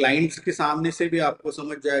 आपके क्लाइंट्स के सामने से भी आपको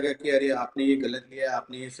समझ जाएगा कि अरे आपने ये गलत लिया है,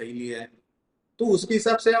 आपने ये सही लिया है। तो उसके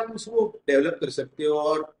हिसाब से आप उसको डेवलप कर सकते हो।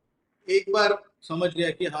 और एक बार समझ गया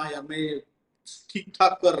कि हाँ यार मैं ठीक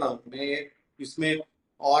ठाक कर रहा हूँ, मैं इसमें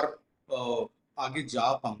और आगे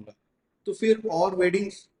जा पाऊंगा। तो फिर और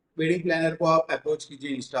वेडिंग प्लानर को आप अप्रोच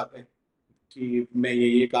कीजिए इंस्टा पे कि मैं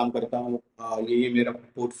ये काम करता हूँ, ये मेरा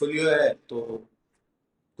पोर्टफोलियो है, तो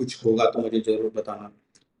कुछ होगा तो मुझे जरूर बताना।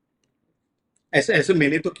 ऐसे ऐसे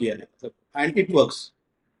मैंने तो किया है मतलब, and it works.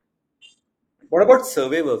 What about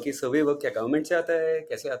survey work? ये survey work क्या government से आता है?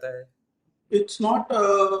 कैसे आता है? It's not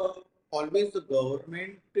always the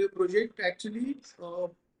government project actually,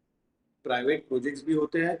 private projects भी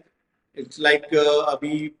होते हैं। इट्स लाइक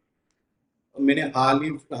अभी मैंने हाल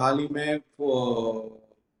ही में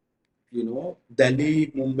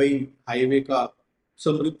दिल्ली मुंबई हाईवे का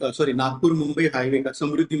समृद्ध सॉरी नागपुर मुंबई हाईवे का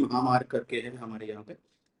समृद्धि महामार्ग करके है हमारे यहाँ पे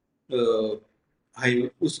हाईवे,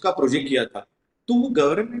 उसका प्रोजेक्ट किया था। तो वो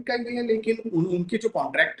गवर्नमेंट का ही है, लेकिन उनके जो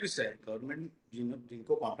कॉन्ट्रैक्टर्स है, गवर्नमेंट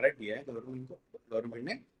जिनको कॉन्ट्रैक्ट दिया है गवर्नमेंट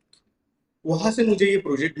ने, वहां से मुझे ये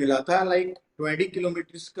प्रोजेक्ट मिला था। लाइक 20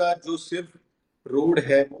 किलोमीटर का जो सिर्फ रोड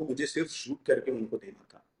है वो मुझे सिर्फ शूट करके उनको देना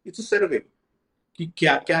था। इट्स सर्वे कि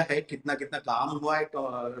क्या क्या है, कितना कितना काम हुआ है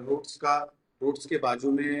रोड्स का, रोड्स के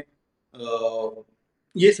बाजू में,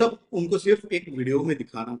 ये सब उनको सिर्फ एक वीडियो में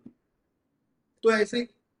दिखाना। तो ऐसे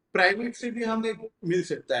प्राइवेट से भी हमें मिल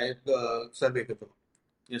सकता है सर्वे के तो,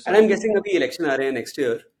 ये And I'm सर्वे। guessing अभी election आ रहे हैं next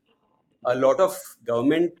year. A lot of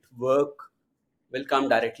government work will come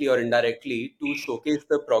directly or indirectly to showcase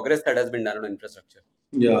the progress that has been done on infrastructure.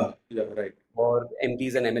 या या right. For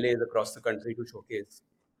MPs and MLAs across the country to showcase.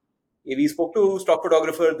 We spoke to stock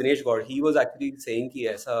photographer Dinesh Gaur. He was actually saying कि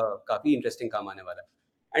ऐसा काफी interesting काम आने वाला है.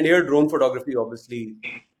 And here drone photography obviously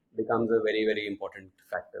becomes a very very important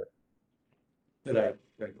factor. Right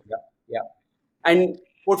right. Yeah, yeah. And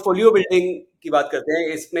portfolio building की बात करते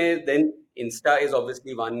हैं इसमें then Insta is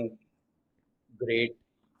obviously one great,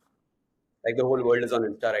 like the whole world is on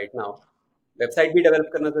Insta right now. Website भी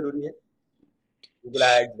develop करना जरूरी है. Google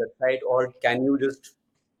Ads, website, or can you just,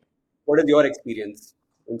 what is your experience?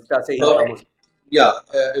 Insta से ही काम हो सकता Yeah,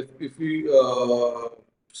 if we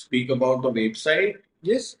speak about the website,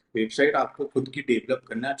 yes, website आपको खुद की डेवलप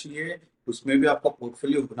करना चाहिए। उसमें भी आपका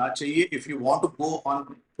पोर्टफोलियो होना चाहिए। If you want to go on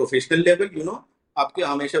professional level, आपके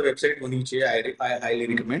हमेशा वेबसाइट होनी चाहिए। I highly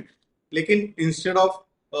recommend. लेकिन instead of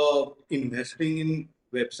investing in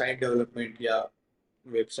website development या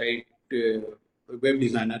वेबसाइट वेब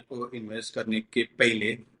डिजाइनर को इन्वेस्ट करने के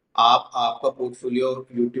पहले आप आपका पोर्टफोलियो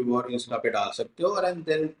यूट्यूब और इंस्टा पे डाल सकते हो, और एंड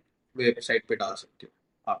देन वेबसाइट पे डाल सकते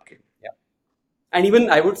हो आपके। है. Yeah. And even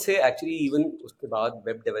I would say actually even उसके बाद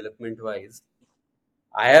web development wise,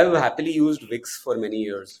 I have happily used Wix for many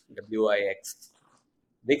years. Wix.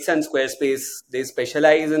 Wix and Squarespace, they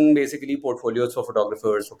specialize in basically portfolios for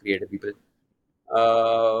photographers, for creative people.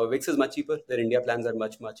 Wix is much cheaper. Their India plans are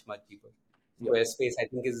much, much, much cheaper. Yeah. Squarespace, I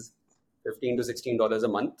think, is $15 to $16 a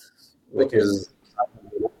month, which Okay. is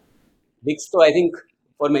Wix. So I think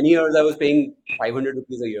for many years I was paying 500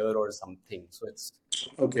 rupees a year or something. So it's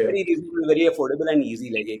Okay. very reasonable, very affordable and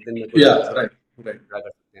easy. Like एक दिन में कोई Yeah. भी चीज़ Right. Right. पूरा कर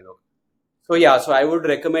सकते हैं लोग. So yeah, so I would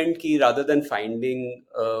recommend कि rather than finding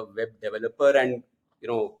a web developer and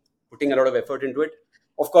putting a lot of effort into it,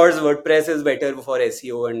 of course WordPress is better for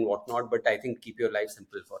SEO and whatnot, but I think keep your life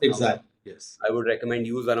simple for now. Exactly. Yes. I would recommend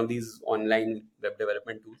use one of these online web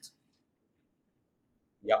development tools.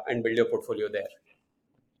 Yeah, and build your portfolio there.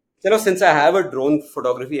 Since I have a drone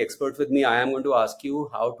photography expert with me, I am going to ask you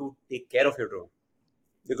how to take care of your drone.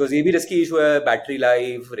 Because ये भी risky issue है, battery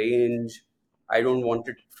life, range. I don't want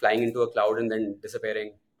it flying into a cloud and then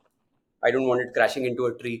disappearing. I don't want it crashing into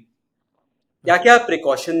a tree. क्या क्या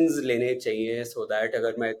precautions लेने चाहिए so that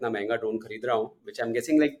अगर मैं इतना महंगा ड्रोन खरीद रहा हूँ, which I'm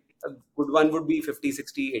guessing like a good one would be 50,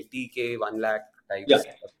 60, 80K, 1 lakh Yeah.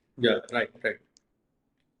 types. Yeah. Right. Right.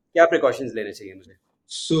 क्या precautions लेने चाहिए मुझे?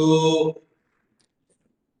 So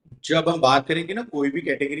जब हम बात करेंगे ना कोई भी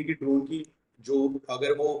कैटेगरी की ड्रोन की, जो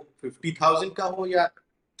अगर वो 50,000 का हो या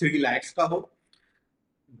 3 lakhs का हो,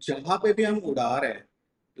 जहां पे भी हम उड़ा रहे हैं,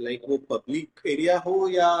 लाइक वो पब्लिक एरिया हो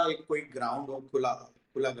या एक कोई ग्राउंड हो, खुला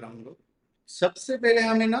खुला ग्राउंड हो, सबसे पहले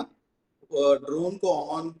हमें ना ड्रोन को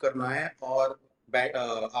ऑन करना है और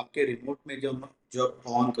आपके रिमोट में जब जब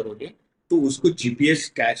ऑन करोगे तो उसको जीपीएस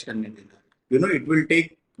कैच करने देना है. It will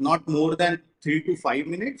take not more than 3 to 5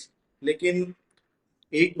 minutes. लेकिन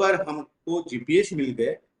एक बार हमको जीपीएस मिल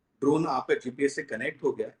गए, ड्रोन आपका जीपीएस से कनेक्ट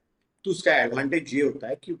हो गया, तो उसका एडवांटेज ये होता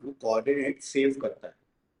है कि वो कोऑर्डिनेट सेव करता है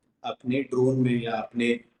अपने ड्रोन में या अपने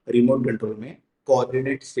रिमोट कंट्रोल में.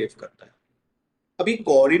 कोऑर्डिनेट सेव करता है. अभी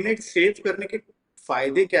कोऑर्डिनेट सेव करने के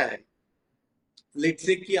फायदे क्या है? लेट्स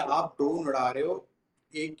से कि आप ड्रोन उड़ा रहे हो,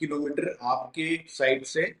 1 किलोमीटर आपके साइड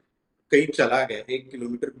से कहीं चला गया, 1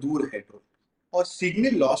 किलोमीटर दूर है ड्रोन और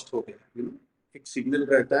सिग्नल लॉस्ट हो गया. एक सिग्नल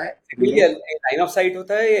रहता है सिग्नल क्या लाइन ऑफ साइट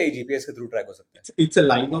होता है या जीपीएस के थ्रू ट्रैक हो सकता है? It's a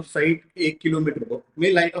line of site. 1 kilometre को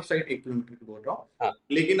मैं लाइन ऑफ साइट 1 किलोमीटर की बोल रहा हूँ. हाँ.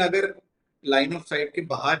 लेकिन अगर लाइन ऑफ साइट के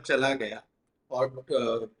बाहर चला गया और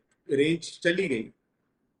रेंज चली गई,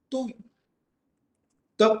 तो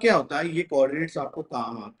तब क्या होता है, ये कोऑर्डिनेट्स आपको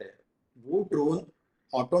काम आते हैं. वो ड्रोन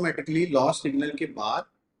ऑटोमेटिकली लॉस्ट सिग्नल के बाद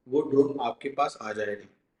वो ड्रोन आपके पास आ जाएगा.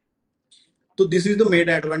 तो this is the main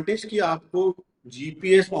advantage कि आपको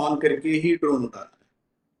जीपीएस ऑन करके ही ड्रोन उड़ाना है.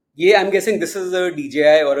 ये I am guessing this is a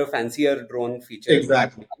DJI और अ फैंसियर ड्रोन फीचर.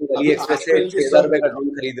 एग्जैक्टली. आप अली अभी एक्सप्रेस से आजकल के 6,000 सब रुपए का ड्रोन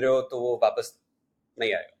खरीद रहे हो तो वो वापस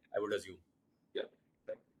नहीं आएगा, आई वुड अज्यूम.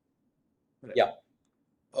 या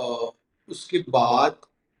उसके बाद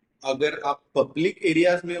अगर आप पब्लिक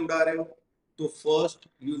एरियाज में उड़ा रहे हो, तो first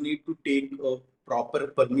you need to take proper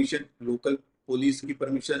permission, local police की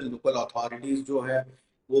परमिशन, लोकल अथॉरिटीज जो है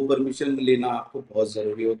वो परमिशन लेना आपको बहुत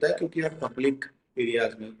जरूरी होता है, क्योंकि आप पब्लिक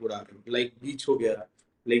एरियाज में उड़ा रहे हो. लाइक बीच हो गया,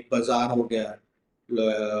 लाइक बाजार हो गया,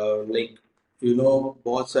 लाइक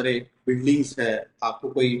बहुत सारे बिल्डिंग्स है, आपको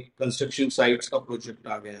कोई कंस्ट्रक्शन साइट्स का प्रोजेक्ट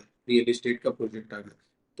आ गया, रियल एस्टेट का प्रोजेक्ट आ गया,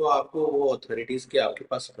 तो आपको वो अथॉरिटीज के आपके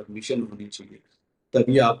पास परमिशन होनी चाहिए,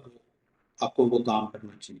 तभी आपको वो काम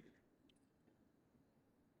करना चाहिए.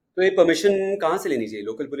 तो ये परमिशन कहाँ से लेनी चाहिए?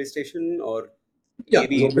 लोकल पुलिस स्टेशन और या ये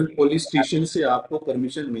भी लोकल पुलिस स्टेशन से आपको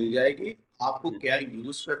परमिशन मिल जाएगी. आपको क्या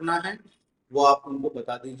यूज करना है वो आप उनको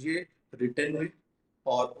बता दीजिए रिटर्न में,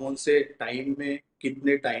 और कौन से टाइम में,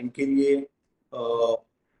 कितने टाइम के लिए.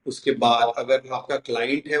 उसके बाद अगर आपका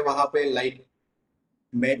क्लाइंट है वहां पे, लाइक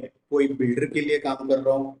मैं कोई बिल्डर के लिए काम कर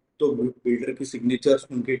रहा हूँ, तो बिल्डर की सिग्नेचर्स,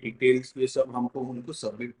 उनके डिटेल्स, ये सब हमको उनको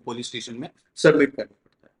सबमिट पुलिस स्टेशन में सबमिट करना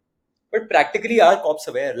पड़ता है. But practically are cops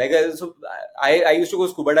aware like so I used to go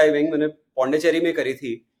scuba diving. मैंने पौंडीचेरी में करी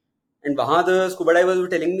थी एंड वहां the scuba divers were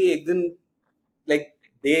telling me एक दिन like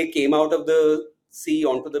they came out of the sea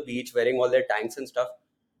onto the beach wearing all their tanks and stuff,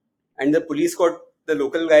 and the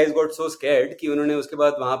local guys got so scared कि उन्होंने उसके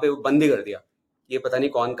बाद वहां पे बंद ही कर दिया. ये पता नहीं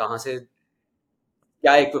कौन कहाँ से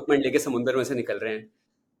क्या इक्विपमेंट लेके समुद्र में से निकल रहे हैं.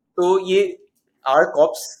 तो ये आर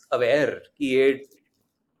कॉप्स अवेयर कि ये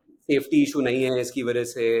सेफ्टी इशू नहीं है इसकी वजह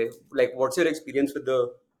से? Like what's your experience with the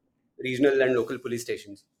regional and local police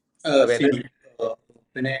stations? C awareness?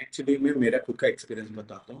 मैंने एक्चुअली में मेरा खुद का एक्सपीरियंस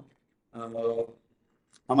बताता हूँ. अ,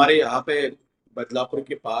 हमारे यहाँ पे बदलापुर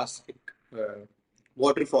के पास एक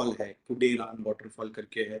वाटरफॉल है, कुडेरान वाटरफॉल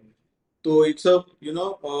करके है. तो इट्स अ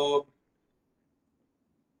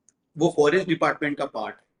वो फॉरेस्ट डिपार्टमेंट का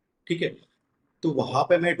पार्ट, ठीक है. तो वहां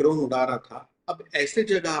पे मैं ड्रोन उड़ा रहा था. अब ऐसे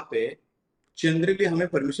जगह पे जनरली हमें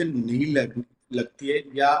परमिशन नहीं लगती है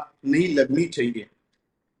या नहीं लगनी चाहिए।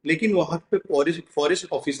 लेकिन वहां पे फॉरेस्ट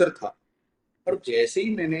फॉरेस्ट ऑफिसर था, और जैसे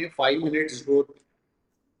ही मैंने 5 मिनट्स ड्रोन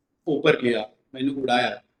ऊपर किया, मैंने उड़ाया,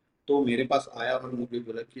 तो मेरे पास आया और मुझे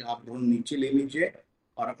बोला कि आप ड्रोन नीचे ले लीजिए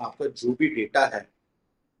और आपका जो भी डेटा है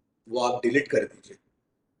वो आप डिलीट कर दीजिए।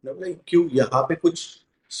 मैं बोला क्यों, यहाँ पे कुछ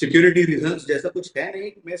सिक्योरिटी रीजंस जैसा कुछ है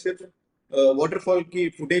नहीं, मैं सिर्फ वाटरफॉल की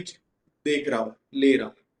फुटेज देख रहा हूँ, ले रहा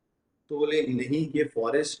हूँ। तो बोले नहीं, ये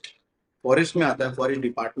फॉरेस्ट फॉरेस्ट में आता है, फॉरेस्ट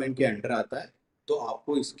डिपार्टमेंट के अंडर आता है, तो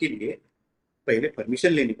आपको इसके लिए पहले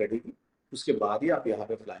परमिशन लेनी पड़ेगी, उसके बाद ही आप यहाँ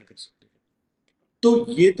पे फ्लाई कर सकते हैं। तो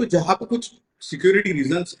ये तो जहाँ पे कुछ सिक्योरिटी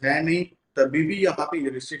रीजंस है नहीं, तभी भी यहाँ पे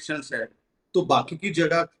रिस्ट्रिक्शंस है। तो बाकी की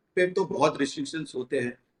जगह पे तो बहुत रिस्ट्रिक्शंस होते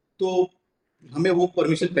हैं, तो हमें वो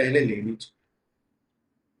परमिशन पहले लेनी चाहिए।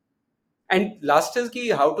 एंड लास्ट इज कि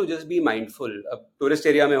how to just be mindful. अब टूरिस्ट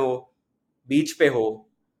एरिया में हो, बीच पे हो,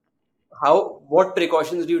 how what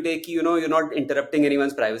precautions do you take कि you not interrupting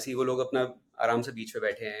anyone's privacy. वो लोग अपना आराम से बीच पे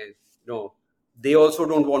बैठे हैं, they also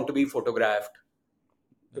don't want to be photographed,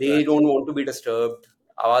 they right, don't want to be disturbed.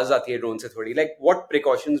 आवाज आती है ड्रोन से थोड़ी, like what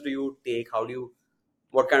precautions do you take, how do you,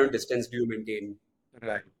 what kind of distance do you maintain?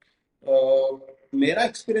 Right. मेरा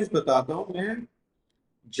experience बताता हूँ मैं।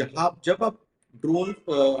 जहाँ जब आप ड्रोन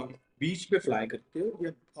बीच पे फ्लाई करते हो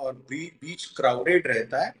या और बीच क्राउडेड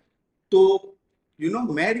रहता है, तो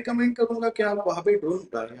मैं रिकमेंड करूंगा कि आप वहाँ पे ड्रोन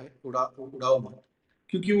उड़ाओ मत।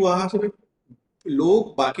 क्योंकि वहां से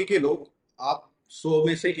लोग, बाकी के लोग, आप 100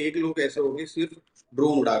 में से 1 लोग ऐसे होंगे सिर्फ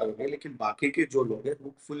ड्रोन उड़ा रहे होंगे, लेकिन बाकी के जो लोग हैं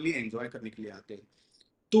वो फुल्ली एंजॉय करने के लिए आते हैं।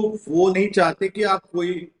 तो वो नहीं चाहते कि आप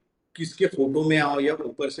कोई किसके फोटो में आओ या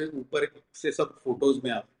ऊपर से सब फोटोज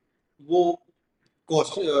में आओ। वो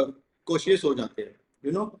कॉशियस हो जाते हैं,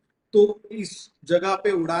 यू नो तो इस जगह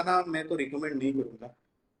पे उड़ाना मैं तो रिकमेंड नहीं करूंगा।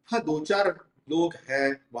 हाँ, 2-4 लोग हैं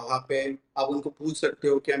वहां पे, आप उनको पूछ सकते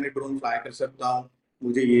हो क्या मैं ड्रोन फ्लाई कर सकता हूँ,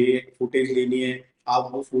 मुझे ये फुटेज लेनी है। आप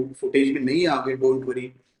वो फुटेज में नहीं आओगे, डोंट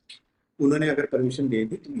वरी, उन्होंने अगर परमिशन दे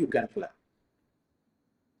दी तो यू कैन फ्लाई।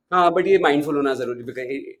 हाँ, बट ये माइंडफुल होना जरूरी, because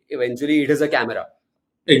eventually it is a camera.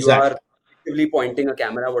 You are exactly. actively pointing a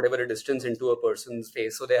camera whatever a distance into a person's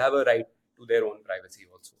face, so they have a right to their own privacy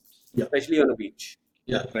also, या especially on a beach.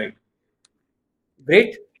 या right.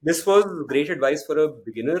 Great. This was great advice for a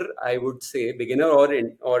beginner, I would say, beginner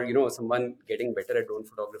or someone getting better at drone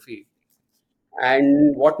photography.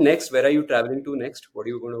 And what next? Where are you traveling to next? What are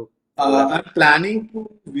you going to photograph I'm next? planning to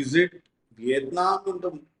visit Vietnam in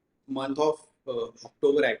the month of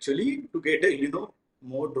October actually, to get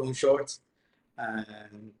more drone shots.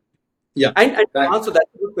 And yeah, And that हाँ, so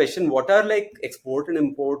that's a good question. What are like export and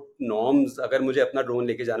import norms? अगर मुझे अपना drone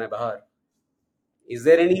लेके जाना है बाहर, is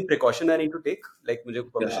there any precaution I need to take? Like मुझे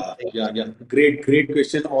permission चाहिए? या ग्रेट ग्रेट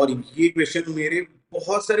क्वेश्चन। और ये क्वेश्चन मेरे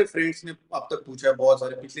बहुत सारे फ्रेंड्स ने अब तक पूछा है, बहुत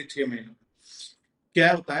सारे, पिछले 6 महीने।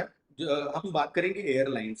 क्या होता है, हम बात करेंगे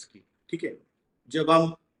एयरलाइंस की, ठीक है। जब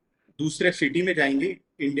हम दूसरे सिटी में जाएंगे,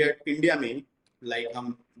 इंडिया में, लाइक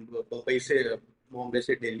हम बॉम्बे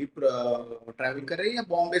से दिल्ली ट्रैवल कर रहे हैं या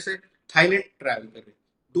बॉम्बे से थाईलैंड ट्रैवल कर रहे हैं,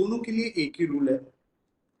 दोनों के लिए एक ही रूल है।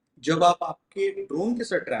 जब आप आपके ड्रोन के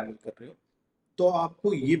साथ ट्रैवल कर रहे हो, तो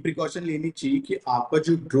आपको ये प्रिकॉशन लेनी चाहिए कि आपका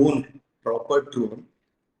जो ड्रोन है, प्रॉपर ड्रोन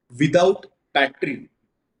विदाउट बैटरी,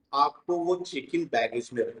 आपको वो चेक इन बैगेज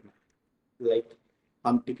में रखना है। लाइक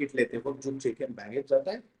हम टिकट लेते वक्त जो चेक इन बैगेज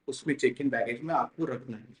जाता है, उसमें चेक इन बैगेज में आपको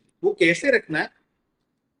रखना है। वो कैसे रखना है?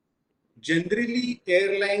 जनरली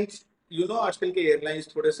एयरलाइंस, आजकल के एयरलाइंस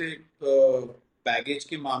थोड़े से बैगेज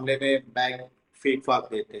के मामले में बैग फेंक फाक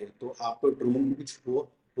देते हैं, तो आपको ड्रोन कुछ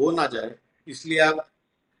हो ना जाए, इसलिए आप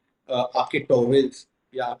आपके टॉवेल्स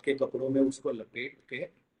या आपके कपड़ों में उसको लपेट के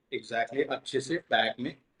एग्जैक्टली अच्छे से बैग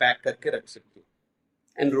में पैक करके रख सकते हो।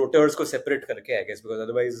 And rotors को separate करके, I guess, because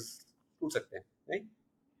otherwise टूट सकते हैं, right?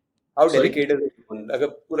 How sorry, delicate is a drone?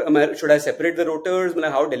 अगर should I separate the rotors?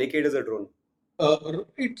 मतलब how delicate is a drone?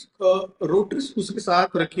 It's rotors उसके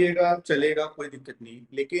साथ रखिएगा, चलेगा, कोई दिक्कत नहीं।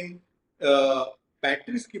 लेकिन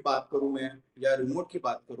बैटरीज की बात करूं मैं या रिमोट की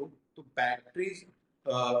बात करूं, तो बैटरीज,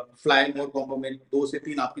 फ्लाई मोड कॉम्बो में 2 से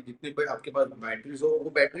 3 आपके जितने पे आपके पास बैटरीज हो वो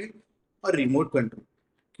बैटरी, और रिमोट कंट्रोल,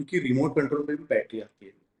 क्योंकि रिमोट कंट्रोल में भी बैटरी आती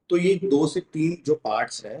है। तो ये 2 से 3 जो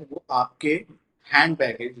पार्ट्स है वो आपके hand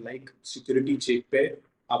baggage, like security check पे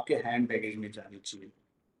आपके हैंड बैगेज में जानी चाहिए।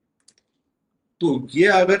 तो ये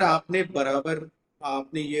अगर आपने बराबर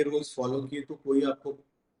आपने ये रूल्स फॉलो किए, तो कोई आपको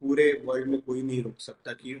पूरे वर्ल्ड में कोई नहीं रोक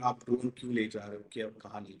सकता कि आप ड्रोन क्यों ले जा रहे हो, कि आप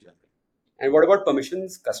कहाँ ले जा And what about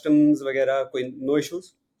permissions, customs वगैरह, कोई no issues?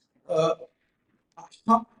 रहे हो।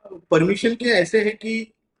 हाँ, परमिशन के ऐसे है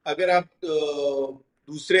कि अगर आप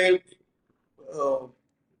दूसरे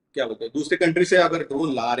क्या बोलते हैं, दूसरे कंट्री से अगर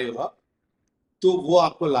ड्रोन ला रहे हो आप, तो वो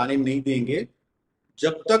आपको लाने नहीं देंगे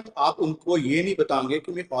जब तक आप उनको ये नहीं बताओगे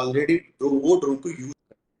कि मैं ऑलरेडी वो ड्रोन को use,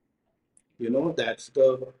 that's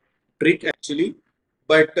the trick actually.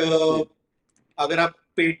 But Hmm. अगर आप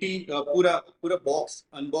पेटी पूरा पूरा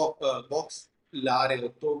बॉक्स ला रहे हो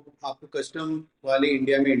तो आपको कस्टम वाले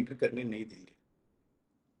इंडिया में एंटर करने नहीं देंगे।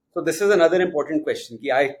 So this is another important question. कि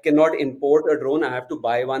I cannot import a drone. I have to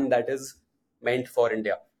buy one that is meant for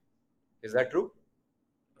India. Is that true?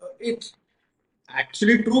 It's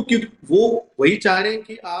actually true, क्योंकि वो वही चाह रहे हैं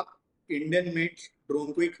कि आप इंडियन मेड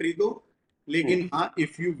ड्रोन को ही खरीदो। Hmm. लेकिन हाँ,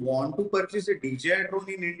 if you want to purchase a DJI drone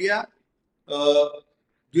in India,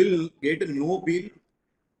 you'll get no bill.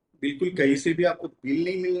 बिल्कुल कहीं से भी आपको बिल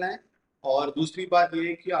नहीं मिलना है। और दूसरी बात ये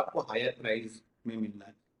है कि आपको हायर प्राइस में मिलना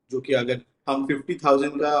है, जो कि अगर हम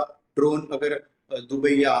 50,000 का ड्रोन अगर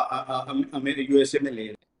दुबई या USA में ले रहे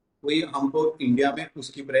हैं, वही हमको इंडिया में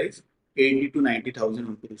उसकी प्राइस 80 to 90,000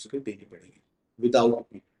 हमको उसके देनी पड़ेगी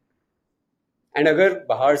विदाउट। एंड अगर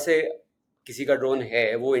बाहर से किसी का ड्रोन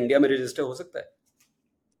है वो इंडिया में रजिस्टर हो सकता है?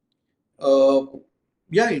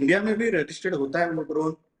 या इंडिया में भी रजिस्टर्ड होता है वो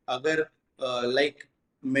ड्रोन। अगर लाइक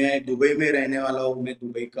मैं दुबई में रहने वाला हूँ, मैं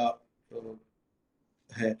दुबई का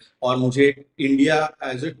है, और मुझे इंडिया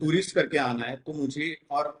एज ए टूरिस्ट करके आना है, तो मुझे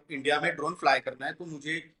और इंडिया में ड्रोन फ्लाई करना है, तो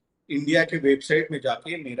मुझे इंडिया के वेबसाइट में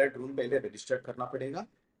जाके मेरा ड्रोन पहले रजिस्टर करना पड़ेगा।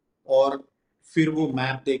 और फिर वो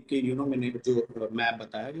मैप देख के, मैंने जो मैप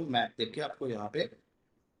बताया, वो मैप देख के आपको यहाँ पे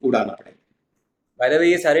उड़ाना पड़ेगा। बाय द वे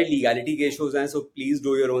ये सारे लीगैलिटी के इश्यूज हैं, so please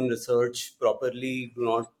do your own research properly. Do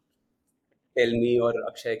not tell me और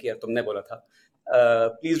अक्षय कि यार तुमने बोला था।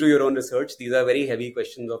 Please do your own research. These are very heavy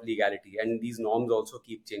questions of legality and these norms also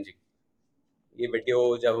keep changing. ये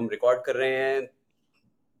video जब हम रिकॉर्ड कर रहे हैं,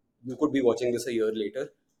 you could be watching this a year later.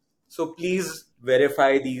 So please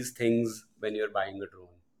verify these things when you're buying a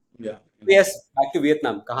drone. या Yes, back to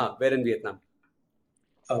Vietnam. Kahan? Where in Vietnam?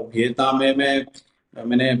 Vietnam में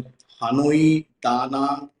मैंने Hanoi,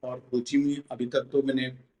 दानांग और होचिमिन अभी तक तो मैंने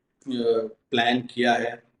प्लान किया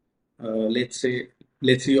है। लेट्स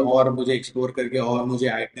सी और मुझे एक्सप्लोर करके और मुझे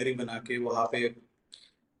आइटनरी बना के वहाँ पे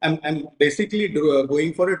I'm basically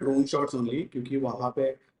going for a drone shots only, क्योंकि वहाँ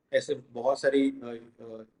पे ऐसे बहुत सारी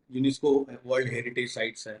यूनेस्को वर्ल्ड हेरिटेज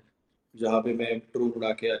साइट्स हैं जहाँ पे मैं ड्रोन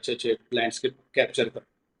उड़ा के अच्छे अच्छे लैंडस्केप कैप्चर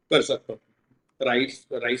कर सकता हूँ। राइस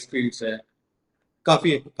राइस फील्ड्स है,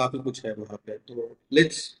 काफी काफी कुछ है वहाँ पे। तो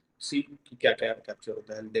लेट्स सी कि क्या क्या कैप्चर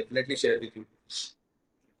होता है, definitely share with you.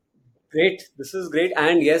 Great. This is great.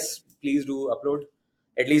 And yes, please do upload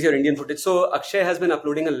at least your Indian footage. So Akshay has been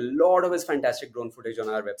uploading a lot of his fantastic drone footage on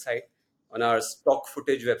our website, on our stock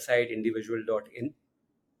footage website, IndieVisual.in.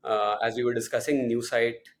 As we were discussing, new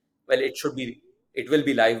site. Well, it will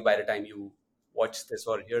be live by the time you watch this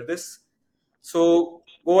or hear this. So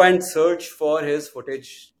go and search for his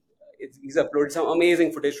footage. He's uploaded some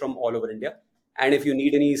amazing footage from all over India. And if you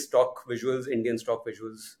need any stock visuals, Indian stock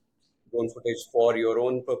visuals, drone footage for your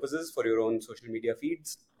own purposes, for your own social media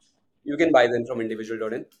feeds, you can buy them from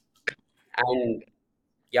individual.in. And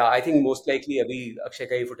yeah, I think most likely abhi Akshay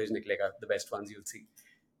ka hi footage niklega, the best ones you'll see.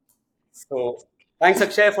 So thanks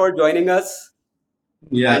Akshay for joining us,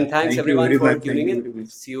 या and thanks thank you everyone very for much, thank tuning you in. Very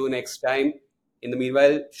much. See you next time. In the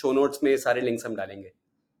meanwhile, show notes में सारे links हम डालेंगे.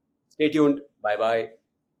 Stay tuned. Bye bye.